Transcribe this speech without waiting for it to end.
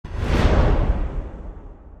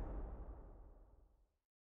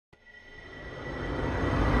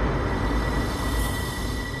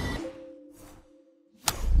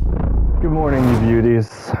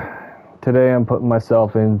beauties. Today I'm putting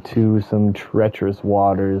myself into some treacherous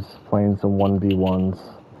waters, playing some 1v1s.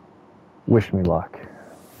 Wish me luck.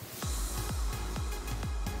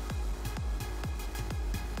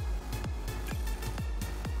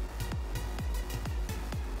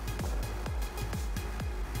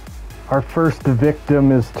 Our first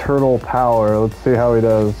victim is Turtle Power. Let's see how he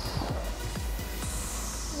does.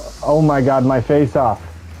 Oh my god, my face off.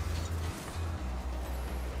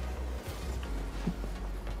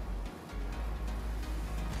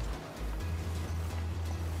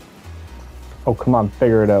 Oh, come on,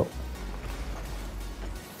 figure it out.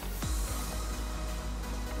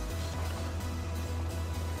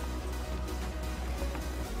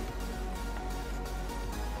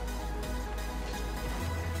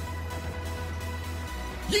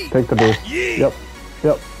 Take the boost. Yep.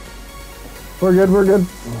 Yep. We're good, we're good.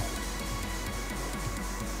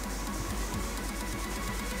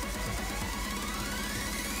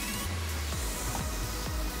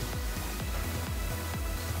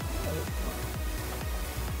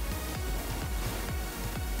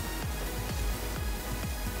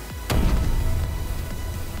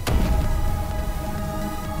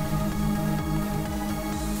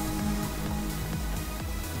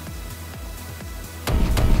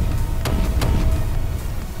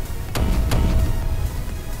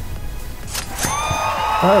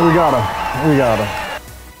 Alright, we got him. We got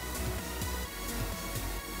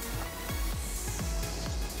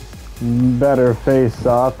him. Better face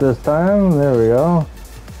off this time. There we go.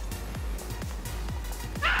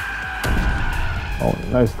 Oh,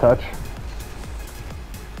 nice touch.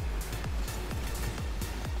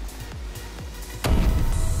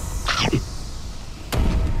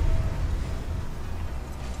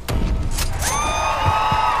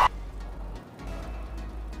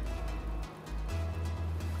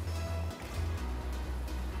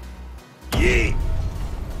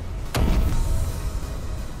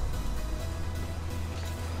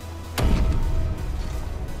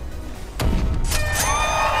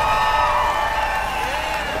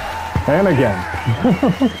 And again.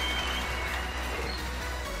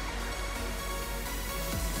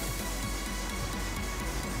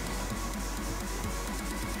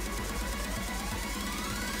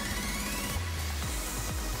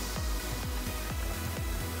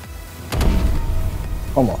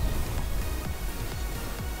 Almost.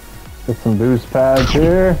 Get some boost pads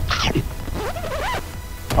here.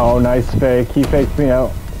 Oh, nice fake. He faked me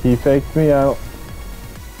out. He faked me out.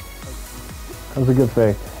 That was a good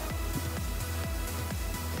fake.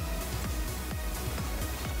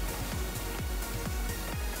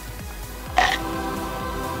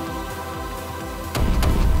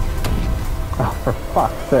 Oh, for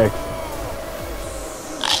fuck's sake.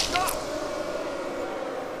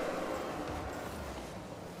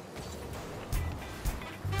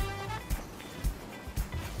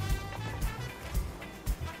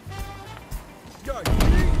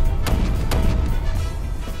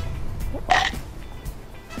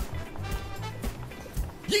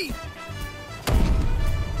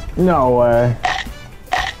 No way.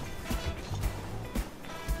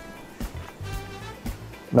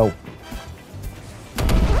 Nope.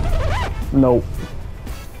 Nope.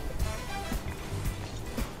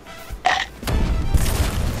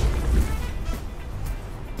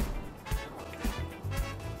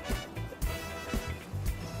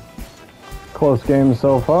 Close game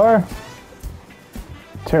so far.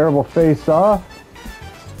 Terrible face off.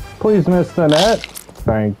 Please miss the net.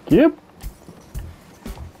 Thank you.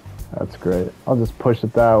 That's great. I'll just push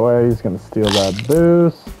it that way. He's gonna steal that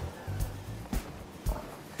boost.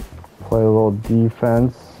 Play a little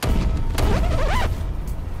defense.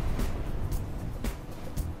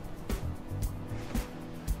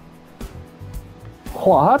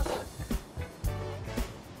 What?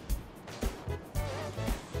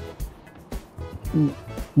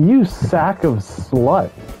 You sack of slut.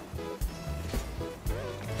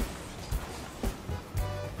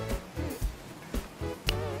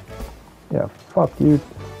 Yeah, fuck you.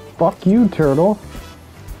 Fuck you, turtle.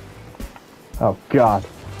 Oh, God.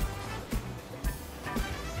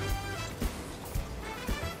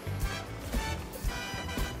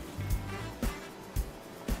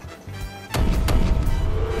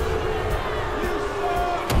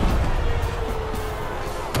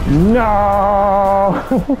 No!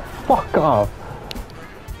 Fuck off.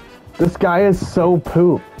 This guy is so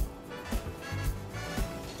poop.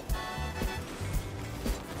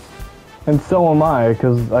 And so am I,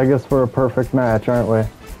 because I guess we're a perfect match, aren't we?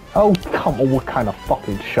 Oh, come on, what kind of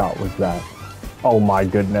fucking shot was that? Oh my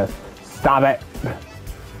goodness. Stop it!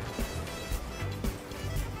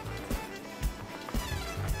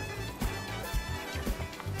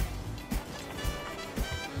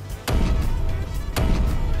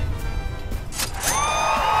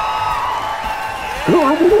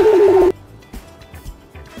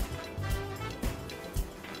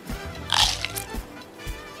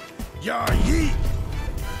 Yeah, yeet.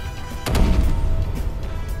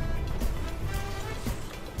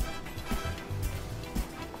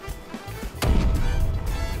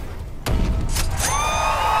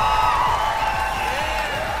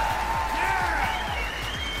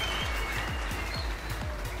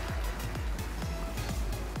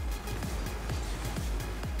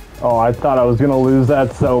 Oh, I thought I was gonna lose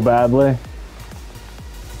that so badly.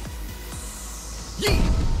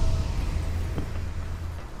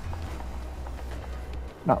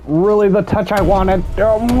 Not really the touch I wanted.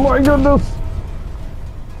 Oh my goodness!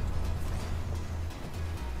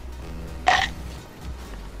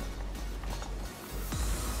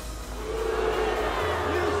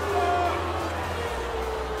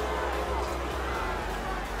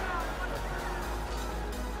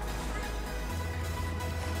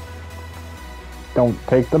 Don't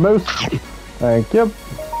take the boost. Thank you.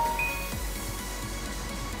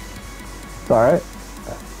 It's alright.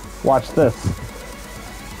 Watch this.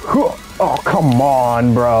 Oh, come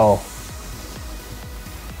on, bro.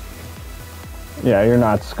 Yeah, you're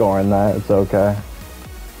not scoring that. It's okay.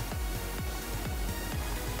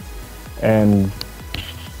 And...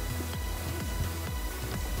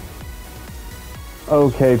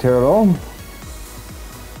 Okay, turtle.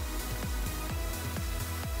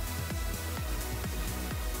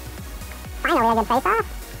 Finally a good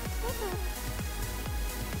face-off.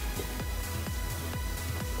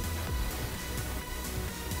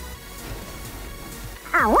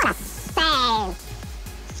 Oh, what a save!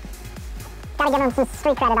 Gotta give him some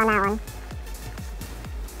street credit on that one.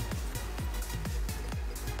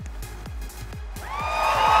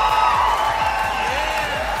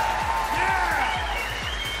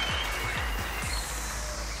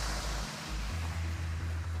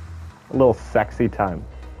 A little sexy time.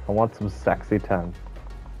 I want some sexy time.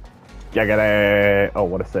 Giggity! Oh,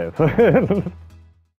 what a save.